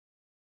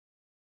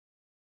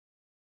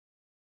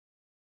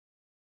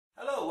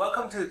Hello,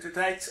 welcome to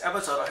tonight's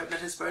episode of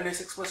Hypnotist Bernie's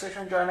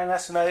Exposition. Joining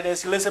us tonight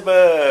is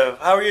Elizabeth.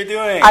 How are you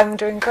doing? I'm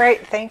doing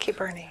great. Thank you,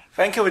 Bernie.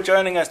 Thank you for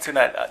joining us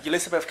tonight.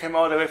 Elizabeth came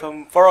all the way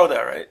from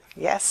Florida, right?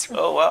 Yes.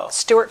 Oh, wow.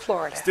 Stuart,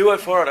 Florida. Stuart,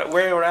 Florida.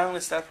 Where around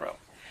is that from?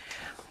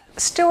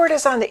 Stuart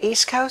is on the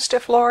east coast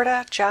of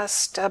Florida,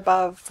 just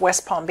above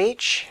West Palm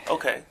Beach.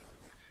 Okay.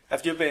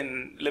 Have you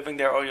been living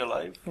there all your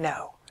life?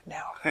 No.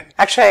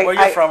 Actually, where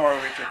are you from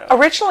originally?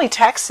 Originally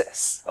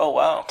Texas. Oh,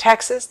 wow.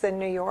 Texas, then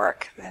New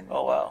York, then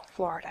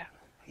Florida.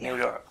 New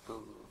York.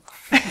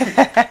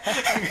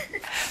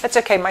 That's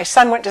okay. My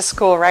son went to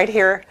school right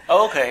here.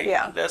 Okay.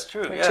 Yeah. That's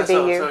true. To be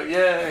you.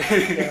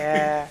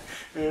 Yeah.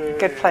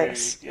 Good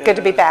place. Yeah. Good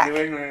to be back. New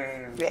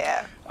England.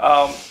 Yeah.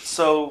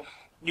 So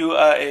you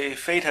are a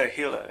Theta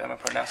healer. Am I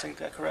pronouncing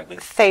that correctly?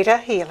 Theta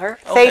healer.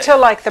 Okay. Theta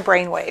like the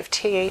brainwave.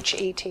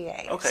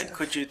 Theta. Okay. So.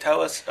 Could you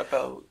tell us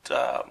about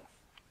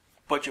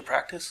what you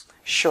practice?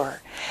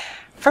 Sure.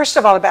 First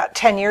of all, about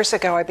 10 years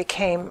ago, I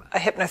became a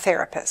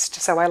hypnotherapist.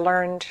 So I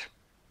learned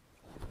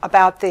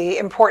about the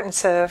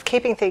importance of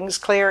keeping things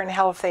clear and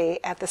healthy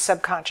at the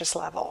subconscious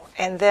level.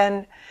 And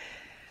then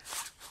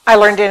I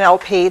learned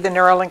NLP, the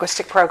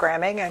neuro-linguistic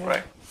programming,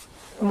 and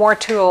more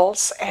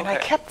tools. And I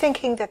kept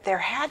thinking that there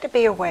had to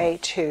be a way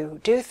to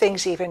do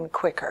things even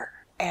quicker.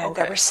 And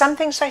there were some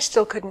things I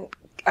still couldn't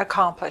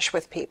accomplish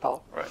with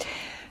people. Right.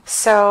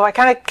 So I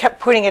kind of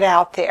kept putting it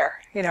out there.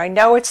 You know, I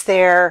know it's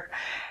there.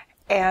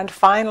 And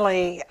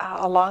finally,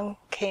 along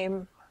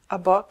came a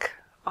book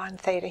on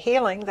Theta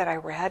healing that I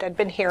read. I'd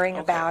been hearing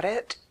about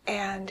it,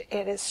 and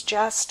it is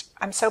just,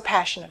 I'm so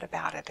passionate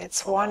about it.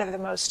 It's one of the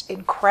most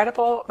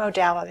incredible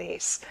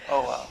modalities.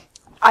 Oh, wow.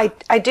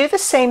 I do the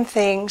same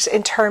things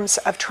in terms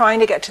of trying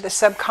to get to the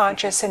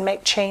subconscious and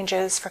make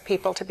changes for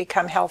people to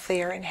become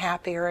healthier and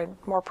happier and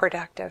more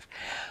productive.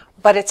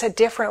 But it's a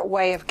different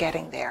way of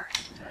getting there.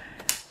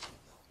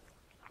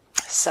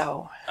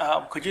 So,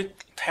 could you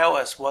tell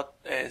us what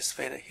is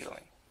Theta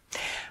healing?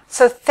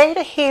 So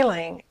Theta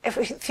healing,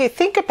 if you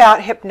think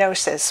about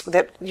hypnosis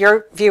that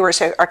your viewers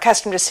are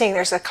accustomed to seeing,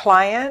 there's a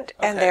client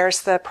and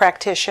there's the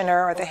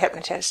practitioner or the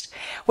hypnotist.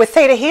 With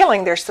Theta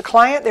healing, there's the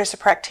client, there's the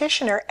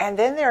practitioner, and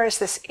then there is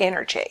this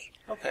energy.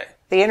 Okay.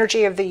 The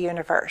energy of the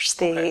universe.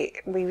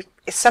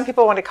 Some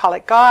people want to call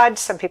it God,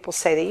 some people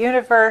say the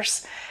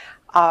universe.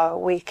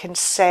 We can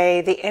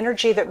say the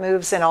energy that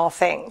moves in all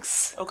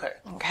things.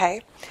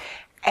 Okay.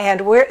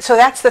 And so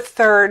that's the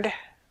third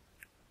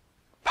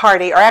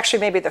party, or actually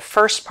maybe the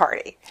first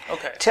party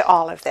to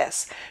all of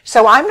this.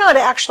 So I'm not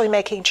actually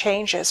making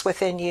changes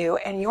within you,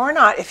 and you're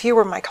not, if you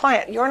were my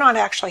client, you're not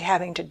actually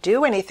having to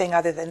do anything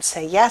other than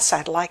say, yes,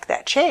 I'd like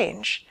that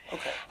change.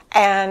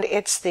 And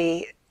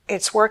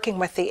it's working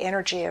with the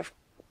energy of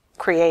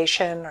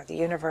creation or the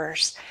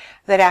universe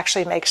that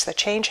actually makes the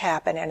change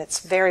happen, and it's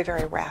very,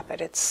 very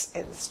rapid.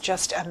 It's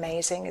just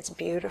amazing. It's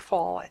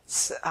beautiful.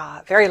 It's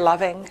very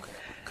loving.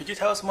 Could you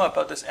tell us more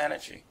about this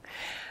energy?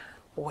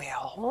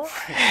 Well,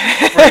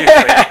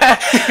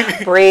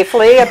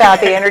 briefly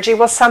about the energy.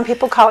 Well, some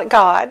people call it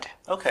God.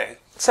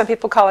 Some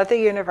people call it the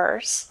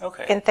universe.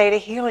 In Theta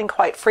healing,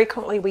 quite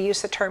frequently we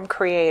use the term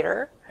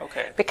creator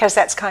because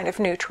that's kind of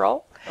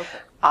neutral.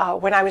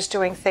 When I was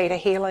doing Theta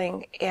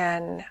healing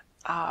in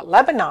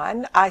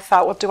Lebanon, I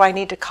thought, well, do I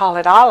need to call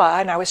it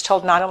Allah? And I was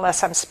told, not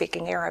unless I'm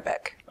speaking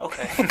Arabic.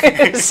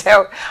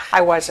 So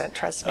I wasn't,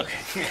 trust me.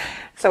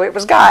 So it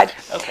was God.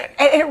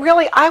 And it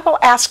really, I will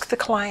ask the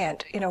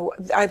client, you know,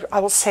 I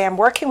will say, I'm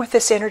working with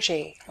this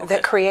energy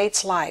that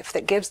creates life,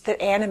 that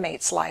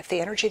animates life, the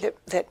energy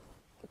that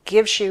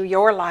gives you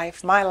your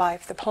life, my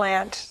life, the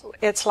plant,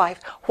 its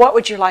life. What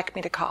would you like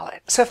me to call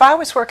it? So if I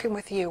was working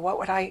with you,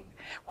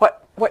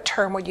 what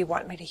term would you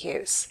want me to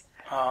use?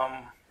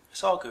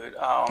 It's all good.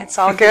 It's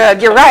all good.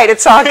 You're right.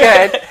 It's all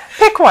good.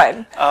 Pick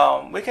one.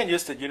 We can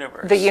use the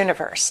universe. The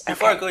universe.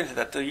 Before I go into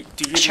that, do you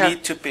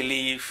need to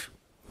believe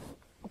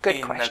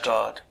in a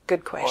God?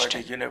 Good question.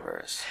 Or the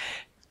universe?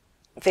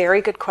 Very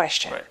good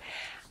question.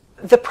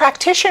 The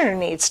practitioner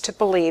needs to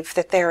believe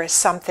that there is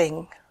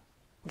something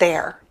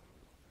there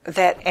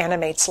that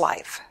animates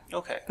life.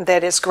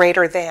 That is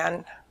greater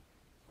than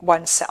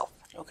oneself.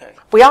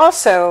 We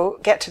also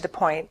get to the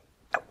point,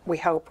 we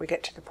hope we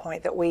get to the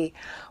point that we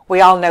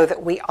all know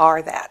that we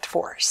are that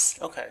force.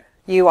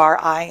 You are,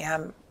 I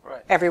am,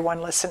 everyone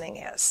listening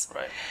is.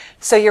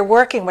 So you're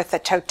working with the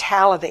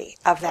totality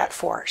of that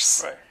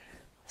force.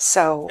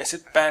 So is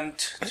it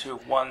bent to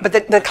one? But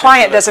the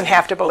client doesn't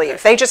have to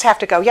believe. They just have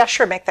to go, yeah,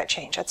 sure, make that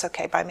change. That's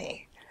okay by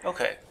me.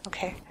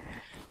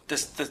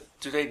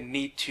 Do they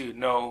need to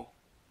know?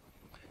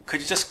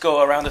 Could you just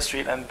go around the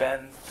street and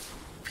bend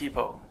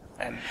people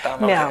and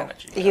download the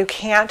energy? No, you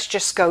can't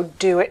just go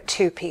do it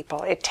to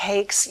people. It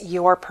takes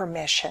your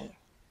permission.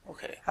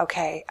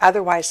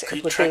 Otherwise it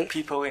would be... Can you trick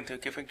people into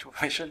giving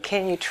permission?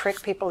 Can you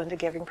trick people into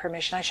giving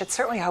permission? I should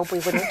certainly hope we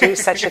wouldn't do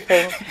such a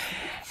thing.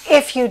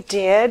 If you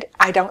did,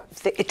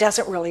 it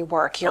doesn't really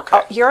work.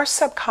 Your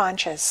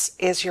subconscious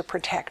is your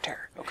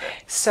protector.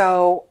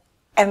 So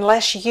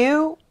unless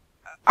you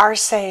are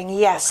saying,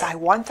 yes, I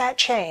want that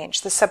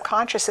change, the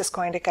subconscious is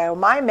going to go,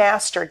 my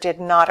master did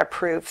not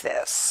approve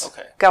this.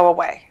 Okay. Go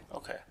away.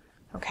 Okay.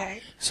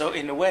 Okay. So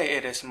in a way,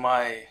 it is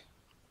my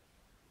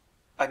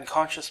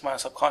unconscious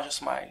mind,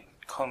 subconscious mind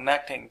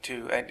connecting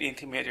to an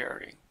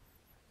intermediary,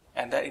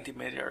 and that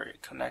intermediary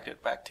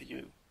connected back to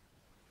you.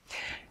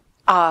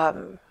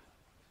 I'm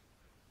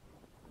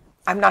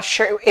not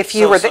sure if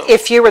you were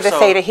the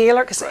Theta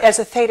healer, because as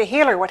a Theta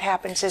healer, what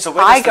happens is so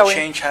when does the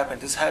change happen?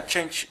 Does it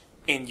change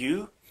in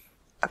you,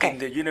 in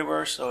the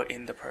universe, or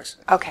in the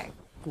person? Okay,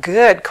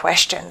 good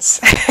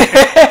questions.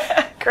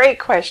 Great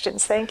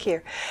questions. Thank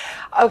you.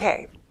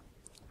 Okay.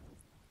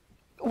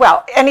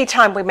 Well,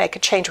 anytime we make a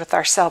change with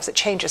ourselves, it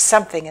changes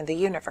something in the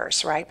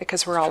universe, right?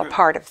 Because we're all a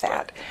part of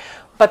that. Right.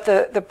 But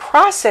the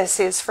process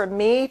is for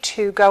me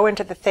to go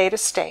into the Theta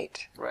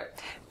state. Right.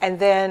 And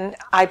then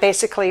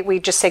we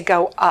just say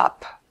go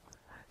up.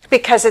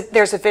 Because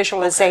there's a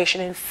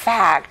visualization. Okay. In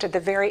fact, at the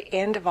very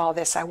end of all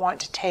this, I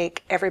want to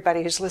take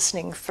everybody who's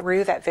listening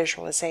through that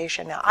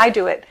visualization. Now, I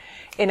do it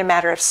in a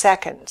matter of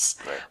seconds.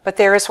 Right. But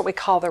there is what we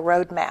call the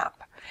roadmap.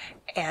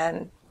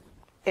 And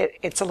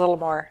it's a little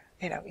more,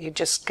 you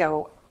just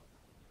go,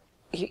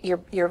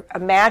 you're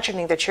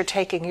imagining that you're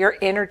taking your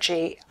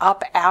energy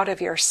up out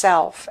of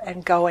yourself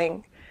and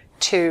going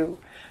to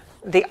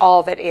the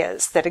all that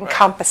is, that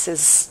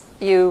encompasses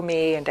you,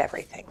 me, and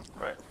everything.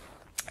 Right.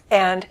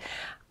 And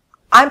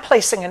I'm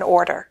placing an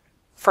order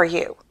for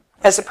you.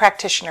 As a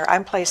practitioner,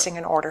 I'm placing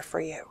an order for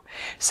you.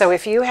 So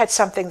if you had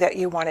something that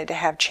you wanted to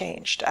have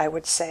changed, I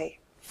would say,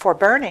 for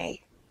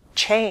Bernie,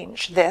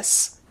 change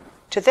this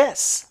to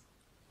this.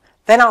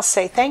 Then I'll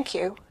say, thank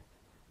you.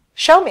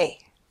 Show me.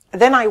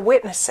 Then I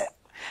witness it.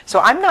 So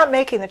I'm not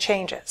making the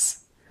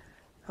changes.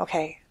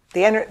 Okay.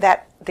 The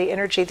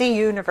energy, the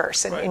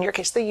universe, and in your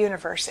case, the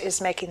universe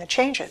is making the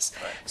changes.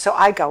 Right. So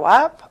I go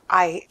up,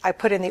 I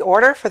put in the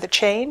order for the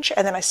change,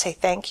 and then I say,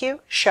 thank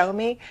you, show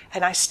me,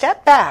 and I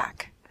step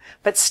back,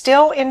 but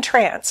still in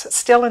trance,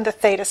 still in the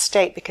Theta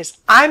state, because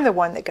I'm the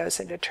one that goes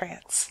into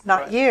trance,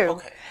 not you.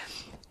 Okay.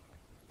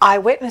 I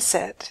witness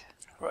it.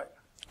 Right.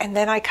 And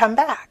then I come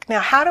back. Now,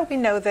 how do we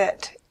know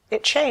that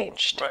it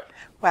changed? Right.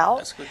 Well,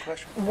 that's a good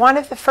question. One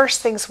of the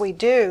first things we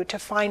do to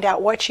find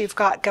out what you've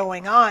got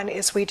going on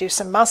is we do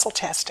some muscle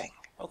testing.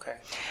 Okay.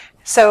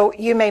 So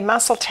you may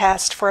muscle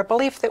test for a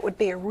belief that would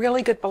be a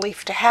really good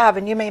belief to have,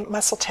 and you may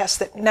muscle test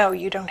that, no,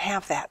 you don't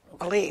have that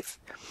belief.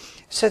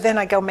 So then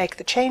I go make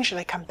the change, and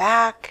I come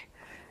back,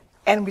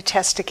 and we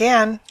test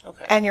again,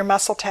 and your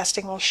muscle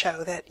testing will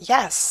show that,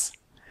 yes,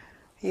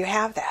 you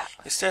have that.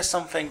 Is there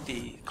something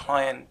the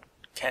client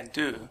can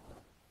do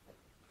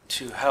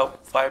to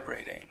help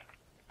vibrating?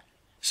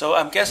 So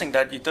I'm guessing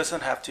that it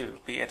doesn't have to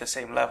be at the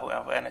same level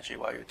of energy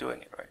while you're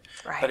doing it, right?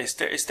 Right. But is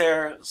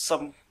there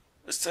something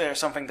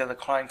that the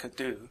client could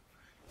do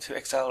to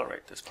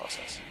accelerate this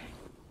process?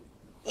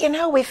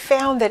 We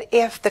found that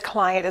if the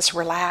client is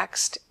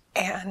relaxed,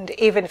 and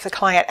even if the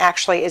client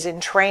actually is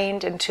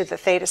entrained into the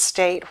Theta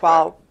state,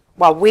 while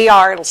we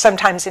are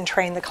sometimes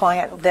entrain the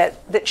client,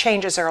 that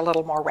changes are a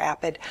little more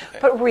rapid. Okay.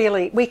 But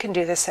really, we can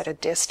do this at a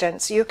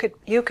distance. You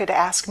could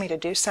ask me to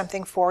do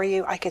something for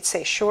you. I could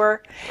say,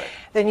 sure. Right.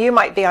 Then you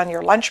might be on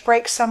your lunch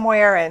break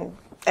somewhere, and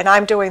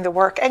I'm doing the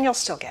work, and you'll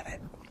still get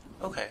it.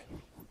 Okay.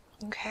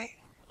 Okay.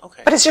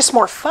 Okay. But it's just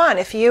more fun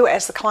if you,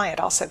 as the client,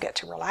 also get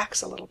to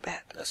relax a little bit.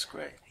 That's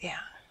great. Yeah.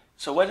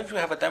 So why don't you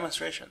have a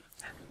demonstration?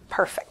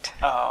 Perfect.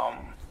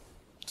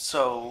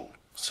 So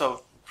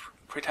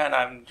pretend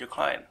I'm your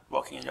client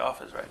walking in your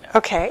office right now.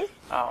 Okay.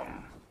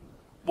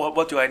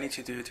 What do I need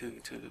to do to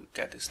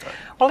get this done?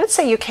 Well, let's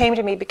say you came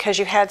to me because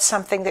you had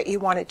something that you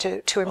wanted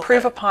to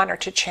improve upon or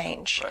to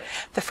change. Right.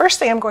 The first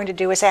thing I'm going to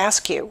do is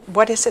ask you,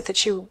 what is it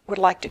that you would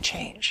like to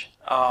change?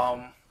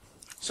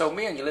 So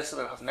me and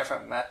Elizabeth have never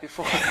met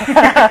before.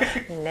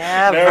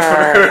 Never.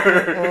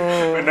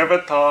 We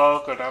never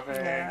talk or nothing.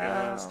 No.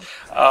 Yes.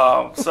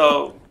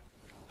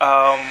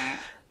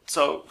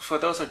 So for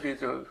those of you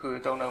who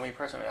don't know me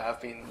personally, I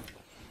have been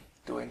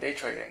doing day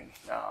trading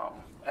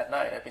at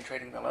night. I've been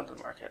trading the London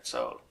market.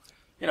 So,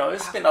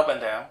 it's been up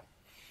and down.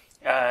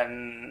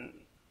 And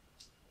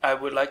I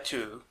would like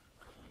to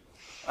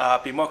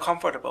be more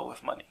comfortable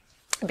with money.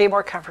 Be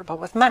more comfortable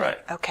with money. Right.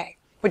 Okay.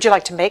 Would you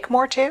like to make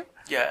more too?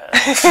 Yeah.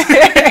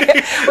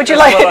 Would you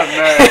like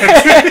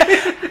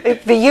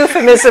the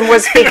euphemism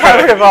was be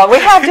comfortable. We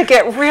have to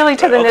get really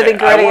to the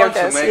nitty-gritty of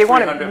this. You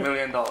want to make $300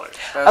 million.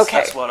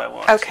 That's what I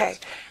want. Okay.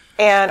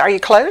 And are you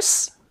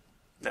close?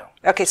 No.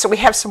 Okay, so we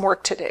have some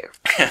work to do.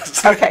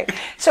 Yes. Okay.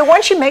 So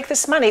once you make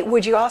this money,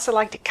 would you also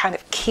like to kind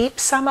of keep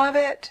some of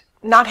it?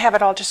 Not have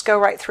it all just go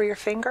right through your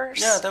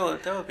fingers? Yeah, that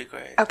would be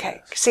great.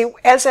 Okay. Yes. See,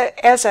 as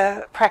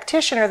a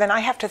practitioner, then I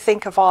have to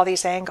think of all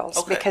these angles.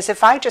 Okay. Because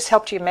if I just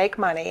helped you make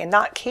money and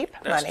not keep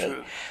money,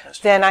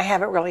 then I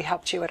haven't really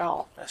helped you at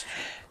all. That's true.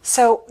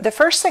 So the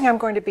first thing I'm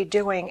going to be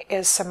doing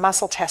is some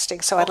muscle testing.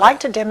 So I'd like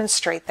to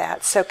demonstrate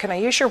that. So can I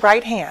use your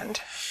right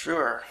hand?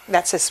 Sure.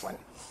 That's this one.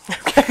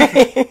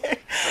 Okay.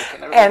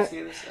 Can everyone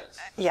see this?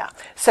 Yeah.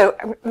 So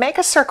make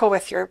a circle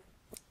with your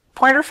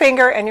pointer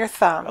finger and your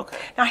thumb. Okay.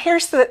 Now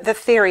here's the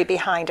theory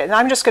behind it, and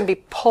I'm just going to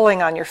be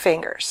pulling on your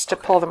fingers to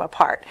pull them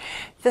apart.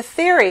 The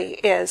theory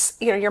is,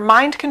 your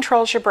mind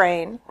controls your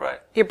brain. Right.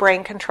 Your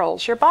brain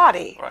controls your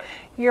body. Right.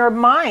 Your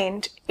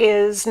mind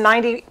is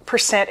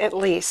 90% at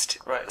least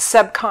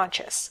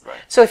subconscious. Right.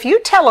 So if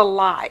you tell a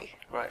lie,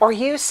 right, or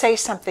you say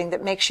something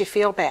that makes you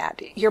feel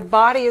bad, your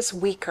body is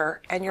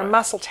weaker, and your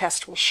muscle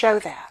test will show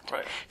that.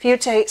 Right. If you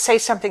say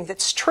something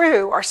that's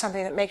true or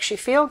something that makes you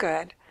feel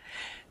good,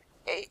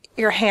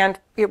 your hand,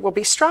 it will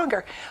be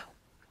stronger.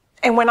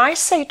 And when I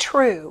say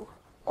true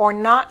or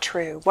not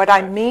true, what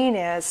I mean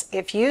is,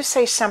 if you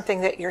say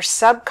something that your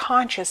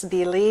subconscious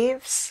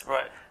believes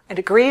and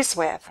agrees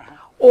with,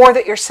 or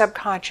that your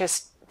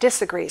subconscious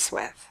disagrees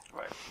with,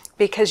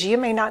 because you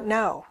may not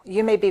know,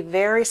 you may be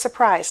very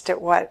surprised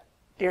at what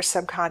your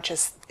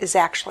subconscious is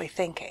actually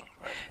thinking.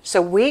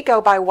 So we go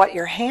by what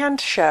your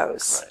hand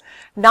shows,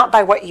 not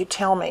by what you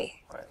tell me.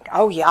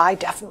 Oh yeah, I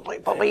definitely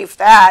believe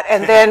that.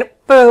 And then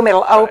boom,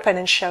 it'll open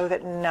and show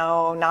that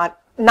no, not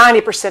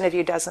 90% of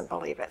you doesn't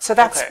believe it. So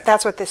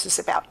that's what this is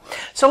about.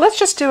 So let's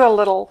just do a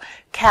little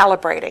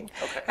calibrating.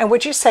 And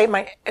would you say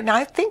and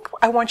I think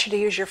I want you to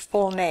use your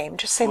full name.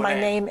 Just say my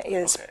name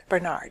is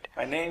Bernard.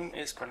 My name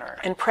is Bernard.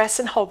 And press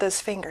and hold those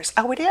fingers.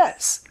 Oh, it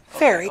is.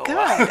 Very good.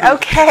 Wow.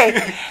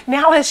 Okay.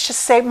 Now let's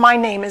just say my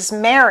name is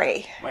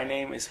Mary. My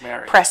name is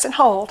Mary. Press and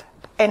hold.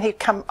 And he'd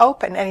come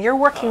open, and you're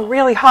working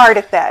really hard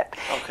at that.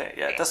 Okay,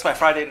 yeah, that's my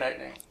Friday night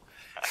name.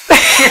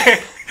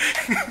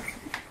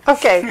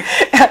 Okay,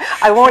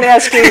 I won't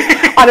ask you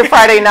on a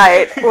Friday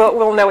night.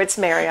 We'll know it's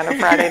Mary on a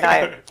Friday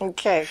night.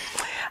 Okay,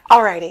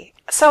 alrighty.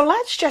 So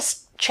let's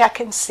just check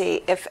and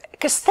see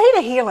because Theta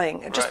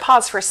healing. Just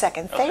pause for a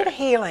second. Theta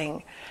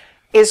healing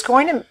is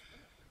going to.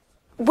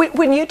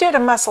 When you did a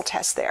muscle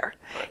test there,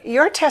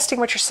 you're testing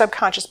what your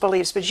subconscious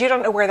believes, but you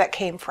don't know where that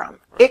came from.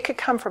 It could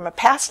come from a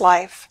past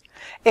life.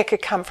 It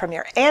could come from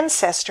your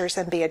ancestors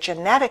and be a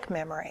genetic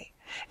memory.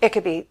 It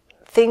could be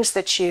things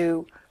that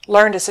you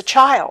learned as a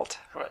child.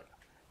 Right.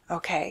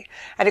 Okay.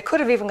 And it could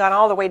have even gone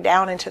all the way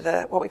down into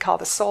what we call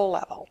the soul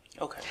level.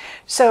 Okay.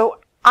 So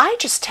I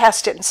just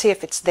test it and see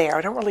if it's there.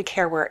 I don't really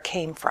care where it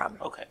came from.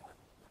 Okay.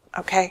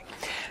 Okay.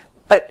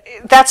 But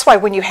that's why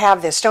when you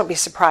have this, don't be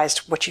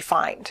surprised what you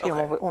find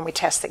when we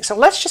test things. So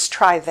let's just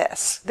try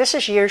this. This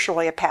is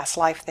usually a past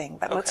life thing,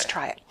 but let's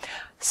try it.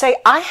 Say,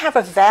 I have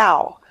a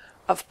vow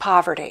of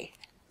poverty.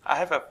 I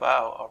have a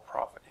vow of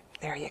poverty.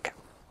 There you go.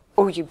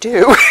 Oh, you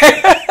do?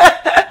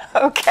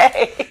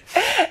 Okay.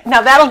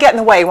 Now that'll get in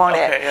the way, won't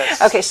it?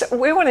 Yes. Okay, so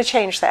we want to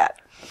change that.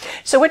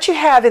 So what you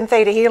have in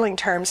Theta healing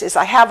terms is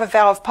I have a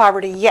vow of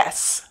poverty,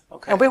 yes.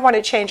 Okay. And we want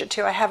to change it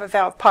to I have a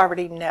vow of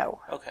poverty,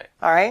 no. Okay.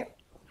 All right?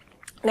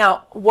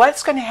 Now,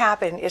 what's going to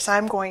happen is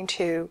I'm going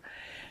to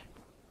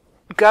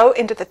go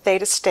into the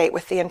Theta state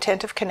with the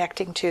intent of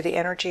connecting to the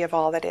energy of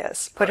all that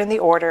is. Put in the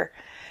order,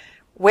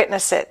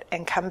 witness it,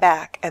 and come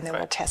back, and then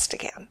we'll test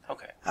again.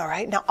 Okay. All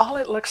right? Now, all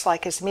it looks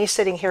like is me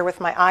sitting here with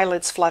my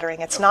eyelids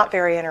fluttering. It's not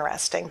very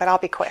interesting, but I'll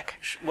be quick.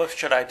 What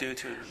should I do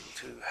to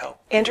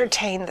help?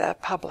 Entertain the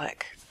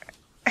public.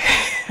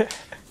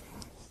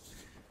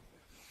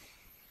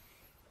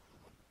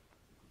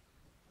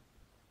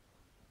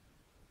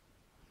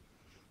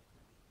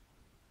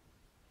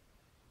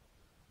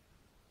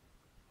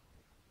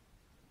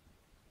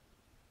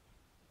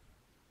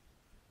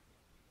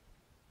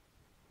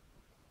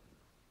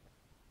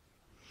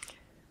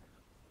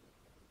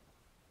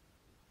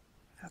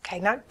 Okay,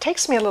 now it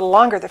takes me a little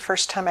longer the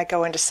first time I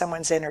go into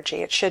someone's energy.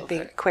 It should be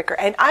quicker.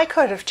 And I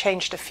could have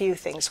changed a few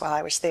things while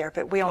I was there,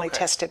 but we only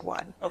tested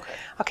one. Okay.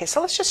 Okay,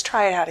 so let's just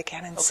try it out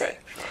again and see. Sure.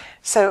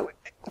 So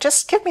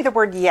just give me the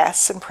word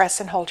yes and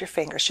press and hold your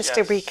fingers just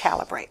to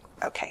recalibrate.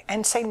 Okay,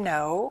 and say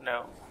no.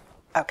 No.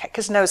 Okay,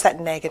 because no is that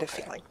negative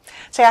feeling.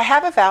 Say, I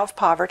have a vow of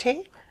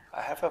poverty.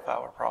 I have a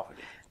vow of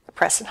poverty.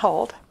 Press and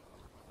hold.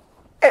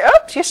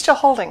 Oops, you're still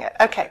holding it.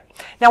 Okay.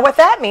 Now what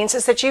that means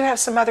is that you have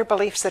some other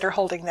beliefs that are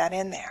holding that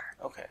in there.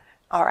 Okay.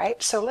 All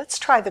right, so let's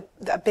try the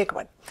big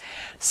one.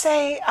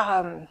 Say,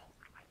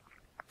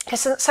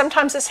 because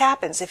sometimes this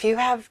happens. If you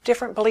have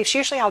different beliefs,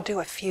 usually I'll do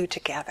a few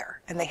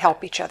together, and they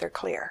help each other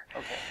clear.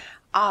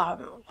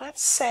 Okay.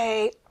 Let's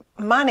say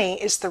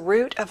money is the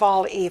root of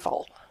all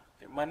evil.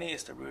 Money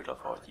is the root of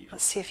all evil.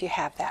 Let's see if you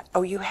have that.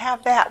 Oh, you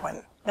have that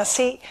one. Now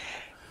see.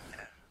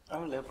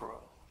 I'm liberal.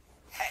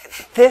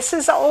 This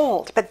is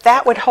old, but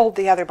that would hold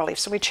the other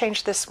beliefs. So we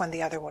change this one,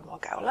 the other one will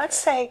go. Let's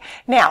say,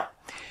 now,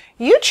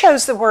 you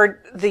chose the word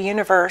the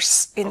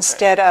universe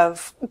instead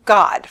of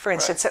God, for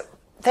instance. So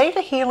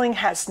Theta healing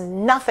has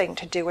nothing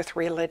to do with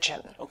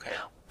religion. Okay.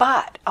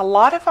 But a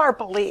lot of our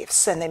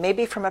beliefs, and they may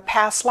be from a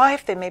past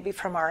life, they may be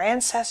from our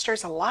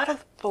ancestors, a lot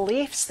of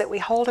beliefs that we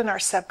hold in our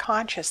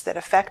subconscious that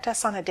affect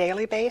us on a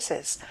daily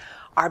basis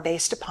are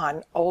based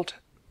upon old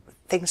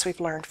things we've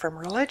learned from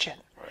religion,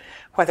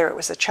 whether it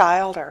was a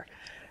child or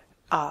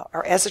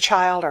as a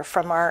child or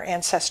from our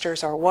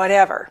ancestors or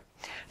whatever.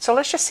 So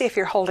let's just see if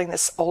you're holding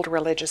this old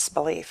religious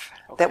belief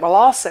that will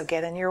also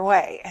get in your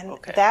way. And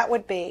that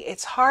would be,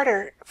 it's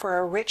harder for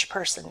a rich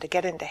person to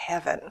get into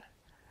heaven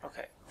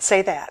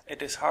Say that.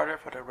 It is harder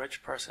for the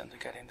rich person to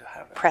get into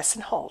heaven. Press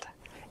and hold.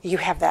 You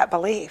have that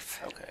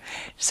belief. Okay.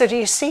 So do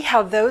you see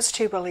how those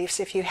two beliefs,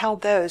 if you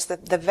held those,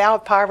 the vow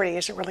of poverty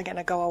isn't really going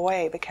to go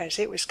away because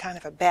it was kind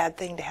of a bad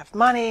thing to have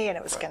money and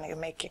it was going to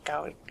make you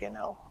go,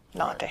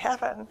 not to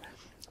heaven.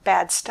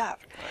 Bad stuff.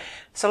 Right.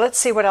 So let's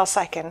see what else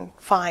I can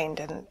find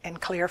and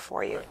clear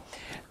for you.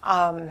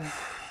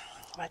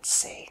 Let's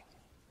see.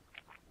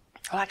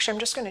 Well, actually, I'm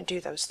just going to do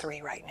those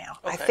three right now.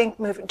 Okay. I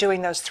think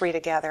doing those three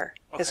together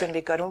is going to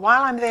be good. And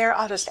while I'm there,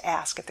 I'll just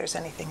ask if there's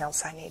anything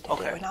else I need to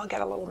do. And I'll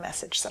get a little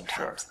message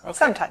sometimes. Sure. Okay.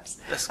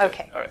 Sometimes. That's good.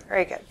 Okay. All right.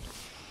 Very good.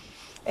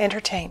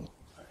 Entertain.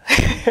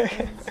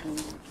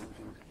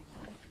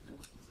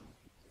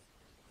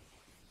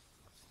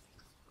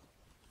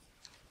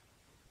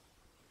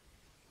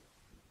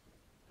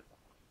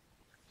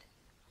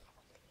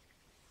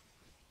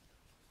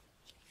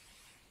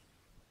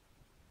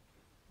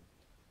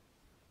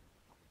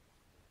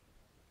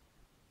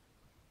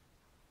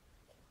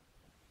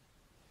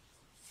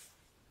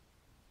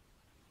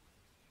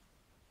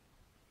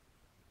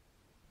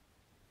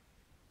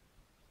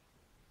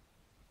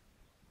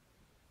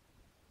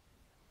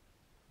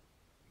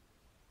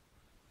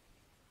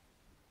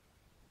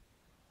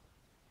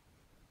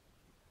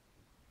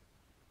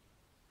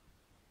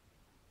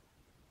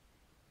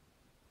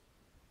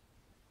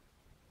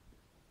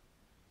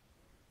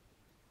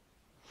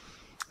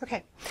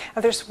 Okay.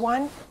 Now there's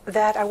one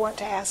that I want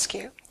to ask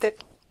you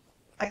that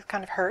I've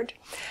kind of heard.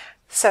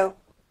 So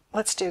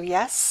let's do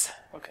yes.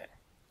 Okay.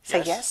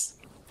 Say yes.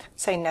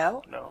 Say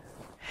no. No.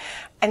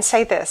 And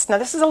say this. Now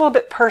this is a little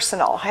bit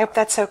personal. I hope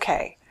that's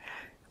okay.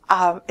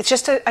 It's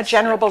just a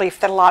general belief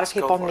that a lot of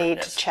people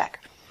need to check.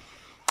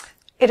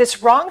 It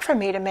is wrong for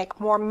me to make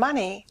more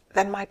money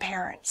than my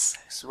parents.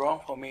 It's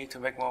wrong for me to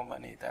make more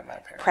money than my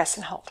parents. Press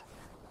and hold.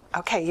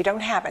 Okay, you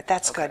don't have it.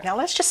 That's good. Now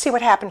let's just see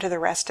what happened to the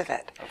rest of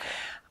it. Okay.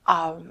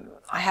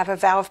 I have a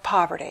vow of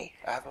poverty.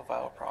 I have a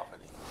vow of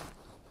poverty.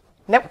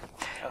 Nope.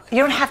 Okay.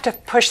 You don't have to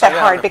push that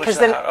hard because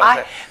then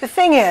the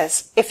thing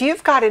is, if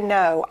you've got a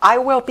no, I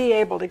will be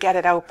able to get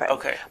it open.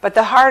 Okay. But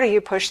the harder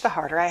you push, the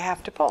harder I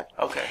have to pull.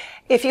 Okay.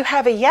 If you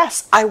have a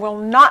yes, I will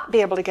not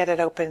be able to get it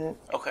open.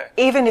 Okay.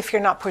 Even if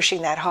you're not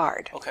pushing that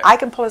hard. Okay. I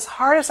can pull as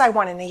hard as I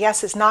want and the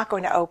yes is not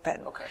going to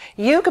open. Okay.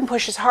 You can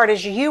push as hard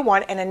as you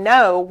want and a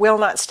no will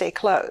not stay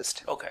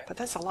closed. Okay. But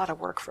that's a lot of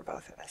work for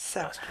both of us.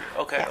 So. That's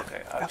true. Okay,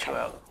 okay. I'll chill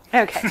out.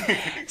 Okay.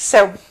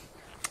 So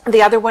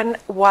the other one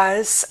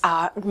was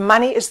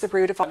money is the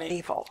root of all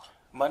evil.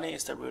 Money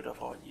is the root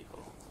of all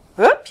evil.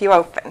 Whoop, you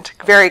opened.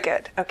 Very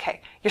good.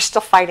 Okay. You're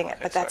still fighting it,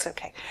 but that's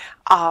okay.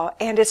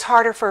 And it's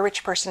harder for a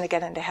rich person to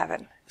get into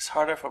heaven. It's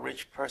harder for a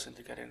rich person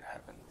to get into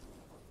heaven.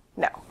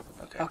 No.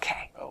 Okay.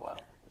 Okay. Oh, wow.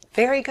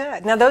 Very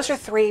good. Now, those are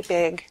three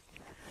big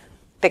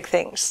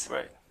things.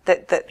 Right.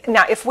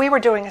 Now, if we were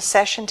doing a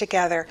session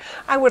together,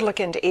 I would look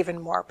into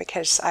even more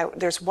because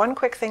there's one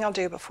quick thing I'll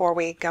do before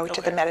we go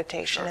to the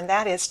meditation, and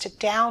that is to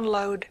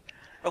download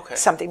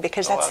something,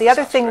 because that's the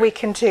other thing we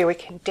can do. We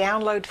can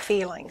download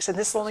feelings, and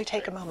this will only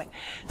take a moment.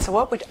 So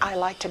what would I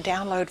like to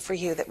download for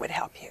you that would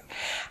help you?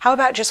 How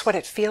about just what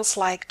it feels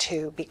like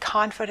to be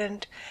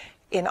confident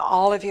in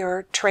all of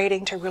your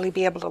trading, to really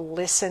be able to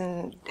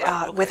listen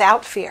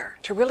without fear,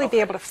 to really be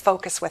able to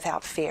focus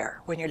without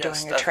fear when you're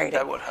doing your trading?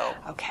 That would help.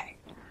 Okay.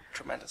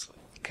 Tremendously.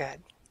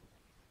 Good.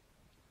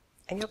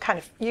 And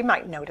you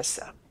might notice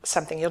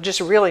something. You'll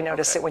just really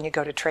notice it when you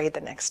go to trade the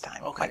next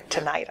time, like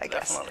tonight, I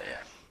guess. Definitely,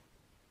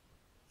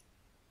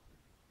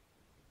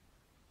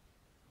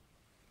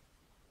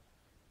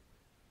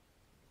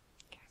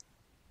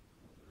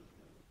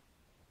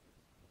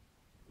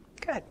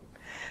 yeah. Good.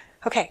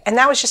 Okay, and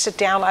that was just a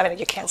download. I mean,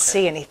 you can't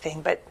see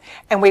anything,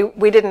 and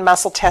we didn't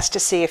muscle test to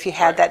see if you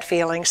had that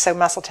feeling. So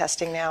muscle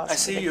testing now. I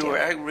see you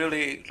were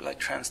really like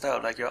tranced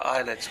out, like your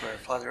eyelids were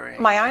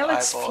fluttering. My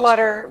eyelids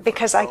flutter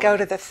because I go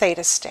to the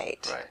theta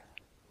state. Right.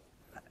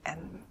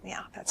 And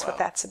yeah, that's what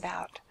that's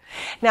about.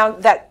 Now,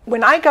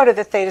 when I go to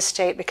the theta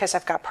state, because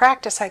I've got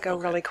practice, I go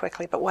really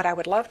quickly. But what I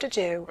would love to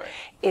do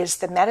is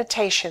the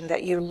meditation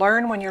that you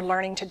learn when you're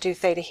learning to do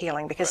theta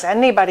healing, because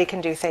anybody can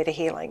do theta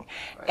healing.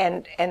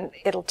 And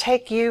it'll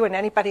take you and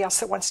anybody else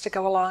that wants to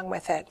go along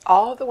with it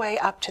all the way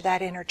up to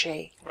that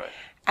energy. Right.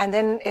 And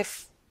then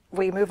if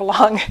we move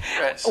along,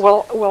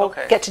 we'll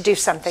get to do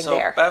something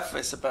there. So Beth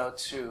is about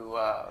to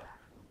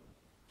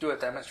do a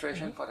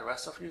demonstration for the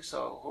rest of you.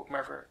 So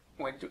whomever,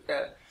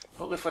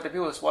 for the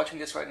people who's watching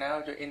this right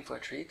now, you're in for a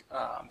treat.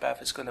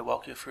 Beth is going to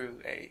walk you through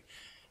a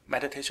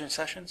meditation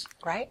sessions.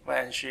 Right.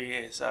 When she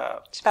is...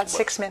 it's about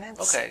 6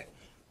 minutes. Okay.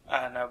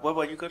 And what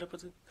were you going to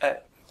do?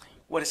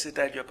 What is it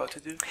that you're about to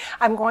do?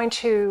 I'm going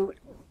to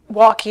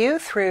walk you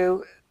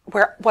through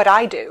what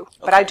I do.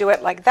 But I do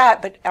it like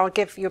that, but I'll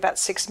give you about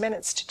 6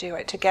 minutes to do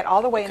it, to get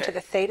all the way into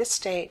the theta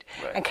state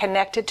and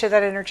connected to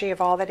that energy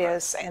of all that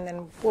is, and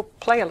then we'll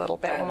play a little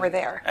bit when we're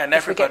there. And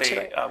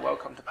everybody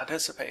welcome to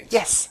participate.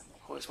 Yes.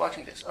 Who is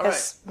watching this.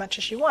 As much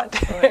as you want.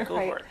 All right, go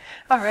for it.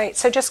 All right,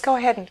 so just go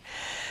ahead and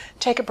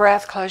take a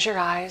breath, close your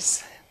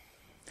eyes,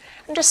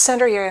 and just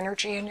center your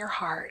energy in your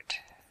heart.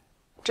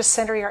 Just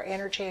center your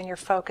energy and your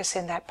focus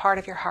in that part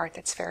of your heart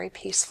that's very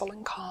peaceful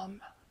and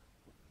calm.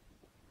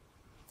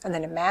 And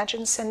then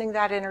imagine sending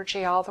that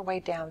energy all the way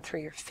down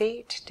through your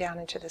feet, down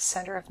into the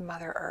center of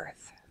Mother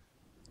Earth.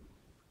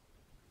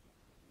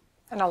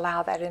 And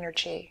allow that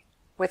energy,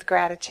 with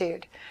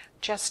gratitude,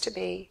 just to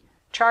be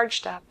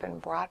charged up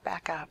and brought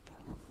back up.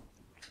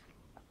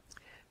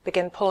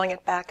 Begin pulling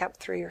it back up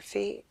through your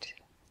feet.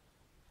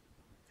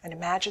 And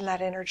imagine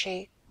that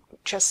energy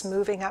just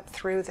moving up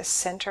through the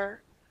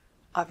center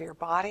of your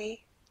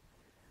body.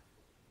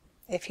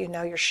 If you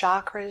know your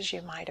chakras,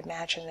 you might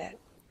imagine it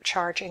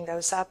charging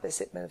those up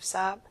as it moves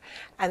up.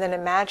 And then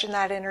imagine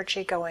that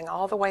energy going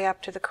all the way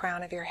up to the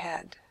crown of your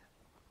head.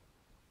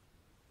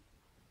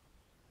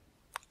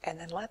 And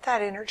then let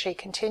that energy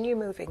continue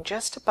moving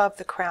just above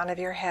the crown of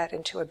your head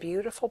into a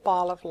beautiful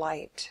ball of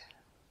light.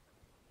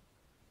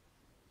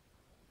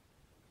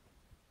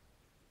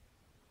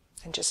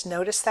 And just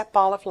notice that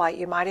ball of light.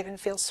 You might even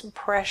feel some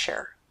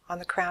pressure on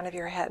the crown of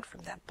your head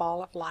from that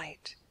ball of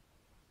light.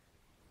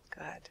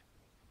 Good.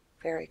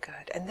 Very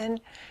good. And then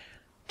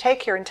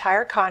take your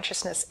entire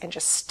consciousness and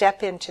just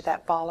step into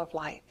that ball of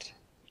light.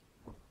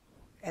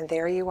 And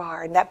there you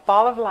are. And that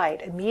ball of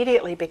light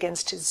immediately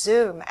begins to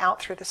zoom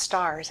out through the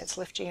stars. It's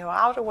lifting you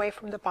out away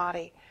from the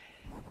body,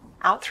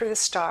 out through the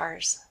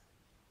stars.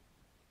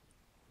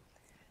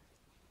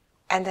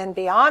 And then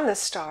beyond the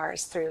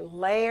stars, through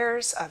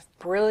layers of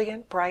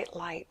brilliant, bright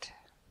light.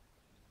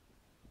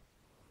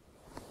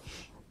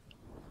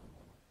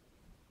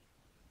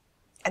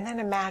 And then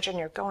imagine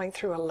you're going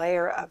through a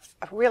layer of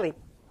a really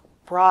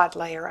broad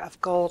layer of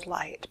gold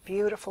light,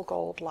 beautiful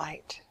gold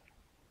light.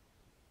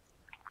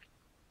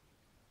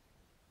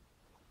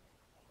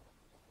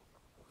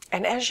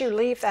 And as you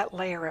leave that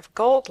layer of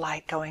gold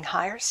light going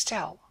higher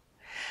still,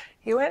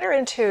 you enter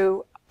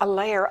into a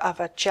layer of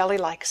a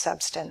jelly-like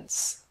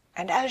substance.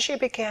 And as you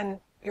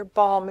begin, your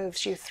ball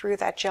moves you through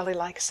that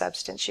jelly-like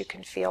substance. You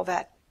can feel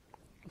that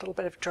little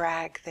bit of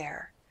drag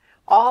there.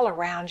 All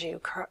around you,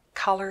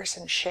 colors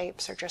and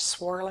shapes are just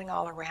swirling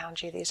all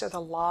around you. These are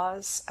the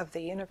laws of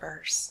the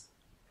universe.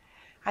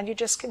 And you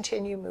just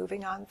continue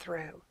moving on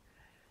through.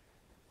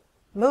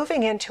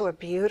 Moving into a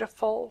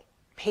beautiful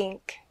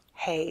pink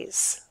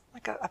haze,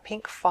 like a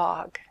pink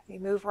fog. You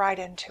move right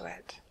into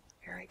it.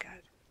 Very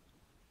good.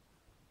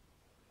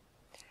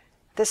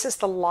 This is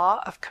the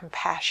law of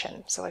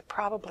compassion, so it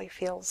probably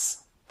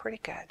feels pretty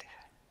good.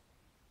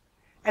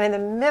 And in the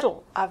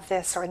middle of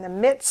this, or in the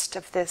midst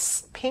of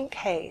this pink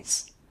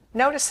haze,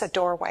 notice a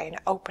doorway, an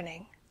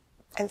opening.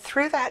 And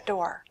through that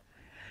door,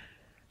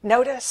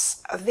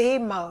 notice the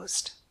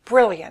most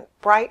brilliant,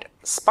 bright,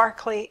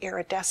 sparkly,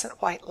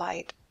 iridescent white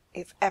light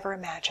you've ever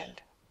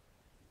imagined.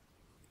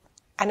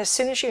 And as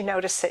soon as you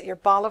notice it, your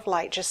ball of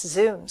light just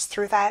zooms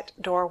through that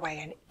doorway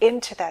and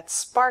into that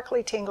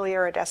sparkly, tingly,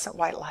 iridescent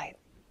white light.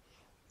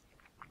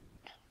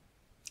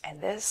 And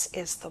this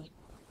is the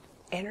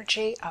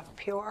energy of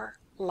pure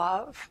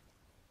love.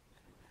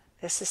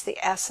 This is the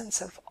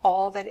essence of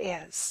all that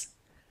is.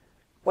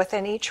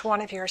 Within each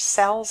one of your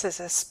cells is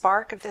a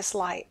spark of this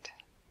light,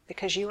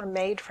 because you are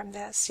made from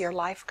this. Your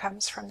life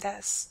comes from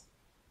this.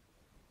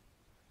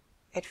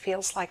 It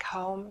feels like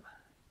home.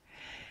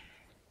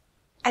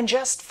 And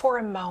just for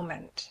a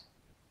moment,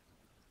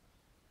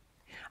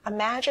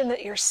 imagine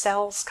that your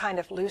cells kind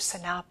of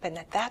loosen up and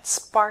that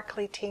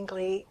sparkly,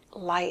 tingly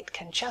light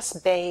can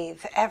just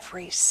bathe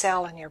every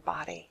cell in your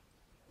body,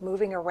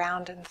 moving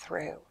around and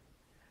through.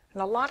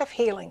 And a lot of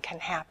healing can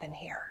happen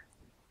here.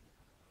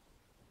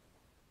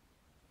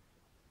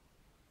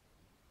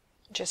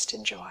 Just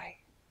enjoy.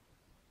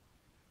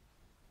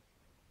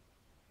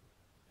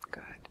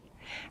 Good.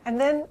 And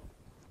then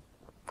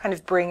kind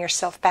of bring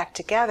yourself back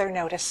together,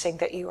 noticing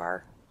that you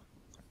are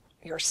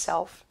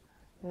yourself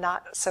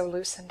not so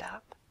loosened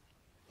up.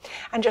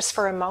 And just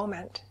for a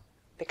moment,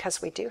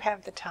 because we do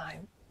have the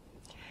time,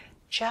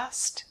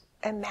 just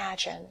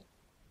imagine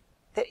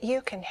that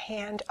you can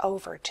hand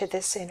over to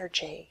this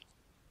energy,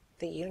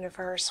 the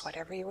universe,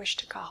 whatever you wish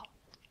to call,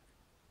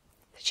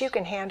 that you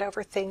can hand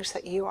over things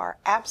that you are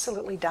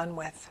absolutely done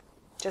with.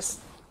 Just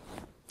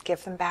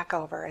give them back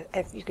over.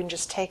 If you can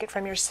just take it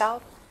from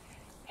yourself,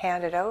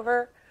 hand it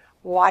over,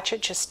 watch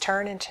it just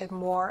turn into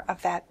more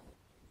of that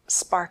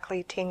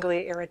sparkly,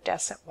 tingly,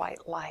 iridescent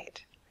white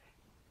light.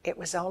 It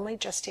was only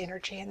just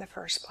energy in the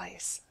first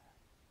place.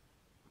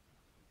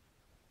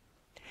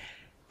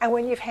 And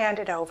when you've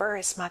handed over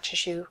as much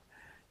as you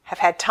have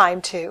had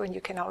time to, and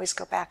you can always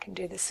go back and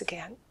do this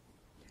again,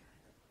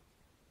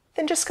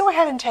 then just go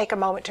ahead and take a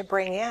moment to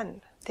bring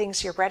in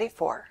things you're ready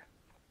for.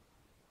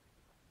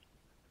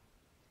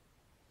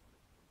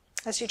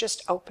 As you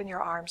just open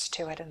your arms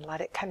to it and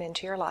let it come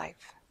into your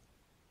life.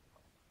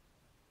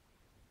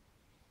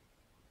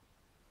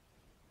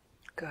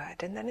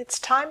 Good. And then it's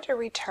time to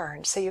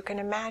return. So you can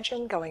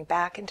imagine going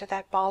back into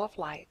that ball of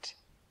light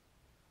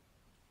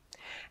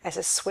as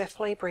it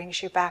swiftly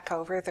brings you back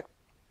over the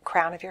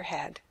crown of your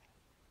head.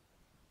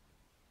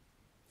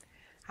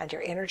 And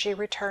your energy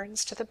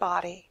returns to the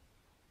body.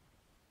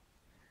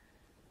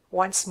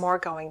 Once more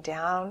going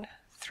down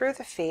through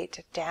the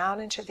feet, down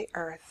into the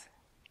earth,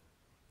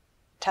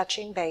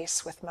 touching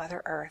base with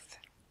Mother Earth,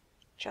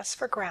 just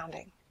for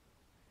grounding.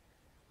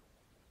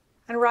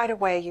 And right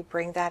away you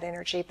bring that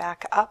energy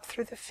back up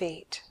through the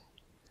feet,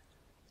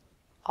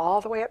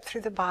 all the way up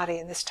through the body,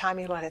 and this time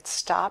you let it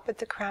stop at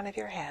the crown of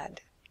your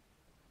head.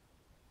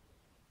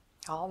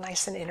 All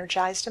nice and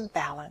energized and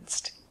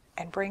balanced,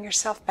 and bring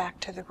yourself back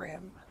to the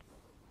room.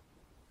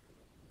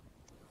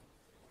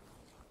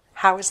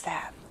 How was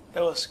that?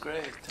 That was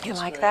great. You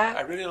like that?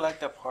 I really like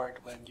that part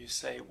when you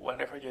say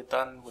whenever you're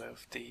done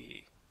with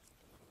the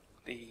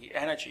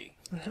energy,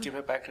 give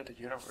it back to the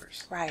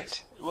universe.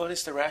 Right. What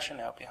is the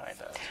rationale behind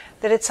that?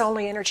 That it's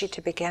only energy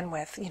to begin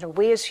with.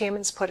 We as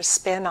humans put a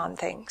spin on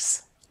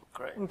things.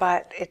 Great.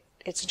 But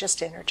it's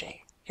just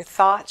energy. Your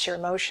thoughts, your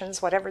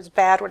emotions, whatever's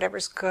bad,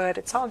 whatever's good,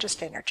 it's all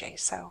just energy.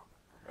 So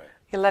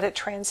you let it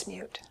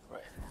transmute.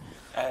 Right.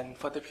 And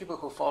for the people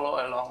who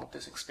follow along with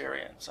this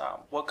experience,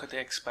 what could they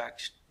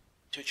expect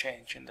to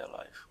change in their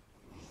life?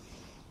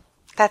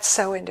 That's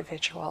so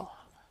individual.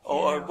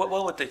 Or what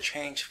would the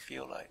change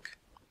feel like?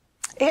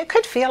 It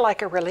could feel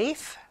like a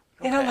relief,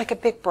 like a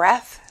big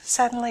breath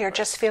suddenly, or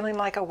just feeling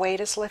like a weight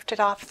is lifted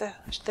off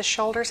the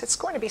shoulders. It's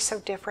going to be so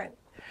different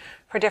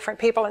for different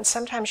people, and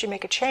sometimes you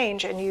make a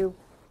change and you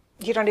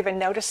don't even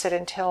notice it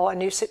until a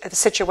new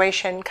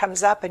situation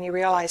comes up and you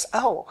realize,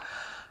 oh,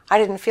 I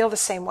didn't feel the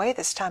same way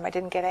this time. I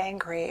didn't get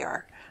angry,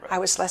 or I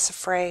was less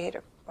afraid,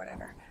 or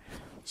whatever.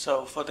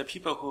 So for the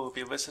people who will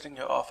be visiting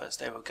your office,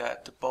 they will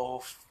get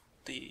both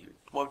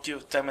what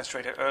you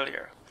demonstrated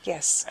earlier.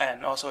 Yes.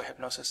 And also a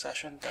hypnosis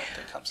session that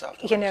comes out.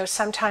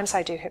 Sometimes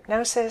I do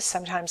hypnosis,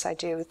 sometimes I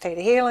do theta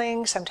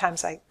healing,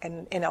 sometimes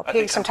NLP,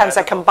 compatible? sometimes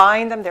I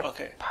combine them. They're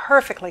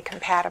perfectly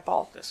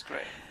compatible. That's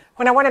great.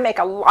 When I want to make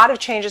a lot of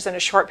changes in a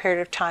short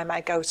period of time, I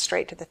go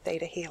straight to the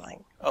theta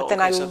healing. But then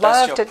I love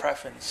that's your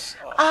preference?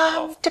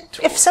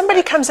 If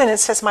somebody comes in and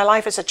says my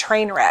life is a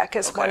train wreck,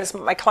 as one of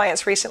my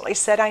clients recently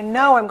said, I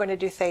know I'm going to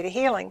do theta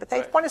healing, but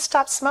they want to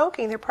stop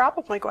smoking, they're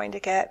probably going to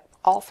get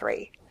all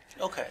three.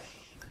 Okay.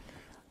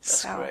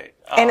 That's great.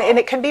 And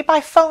it can be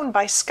by phone,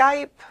 by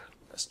Skype.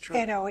 That's true.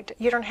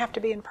 You don't have to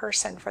be in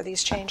person for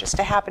these changes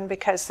to happen,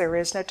 because there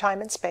is no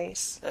time and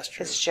space. That's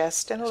true. It's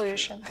just an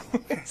illusion.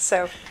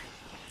 So.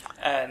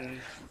 And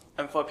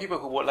for people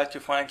who would like to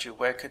find you,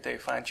 where could they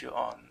find you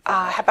on?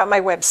 How about my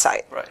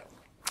website? Right.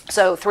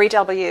 So 3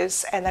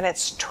 W's, and then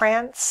it's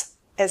trance,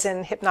 as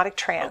in hypnotic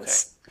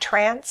trance,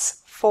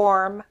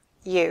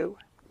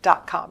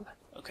 transformu.com.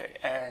 Okay,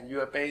 and you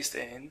are based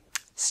in?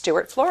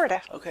 Stuart,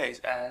 Florida. Okay,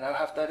 and I'll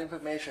have that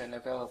information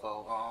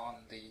available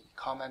on the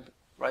comment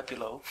right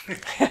below.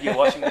 You're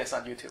watching this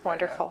on YouTube.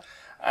 Wonderful.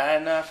 Right,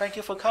 and thank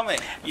you for coming.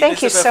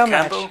 Thank you so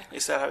Campbell, much.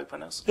 Is that how you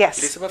pronounce it? Yes.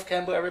 Elizabeth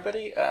Campbell,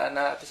 everybody. And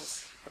this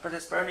is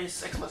Hypnotist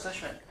Bernie's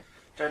Exposition.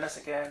 Join us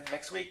again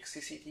next week,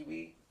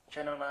 CCTV,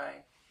 Channel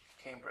 9,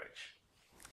 Cambridge.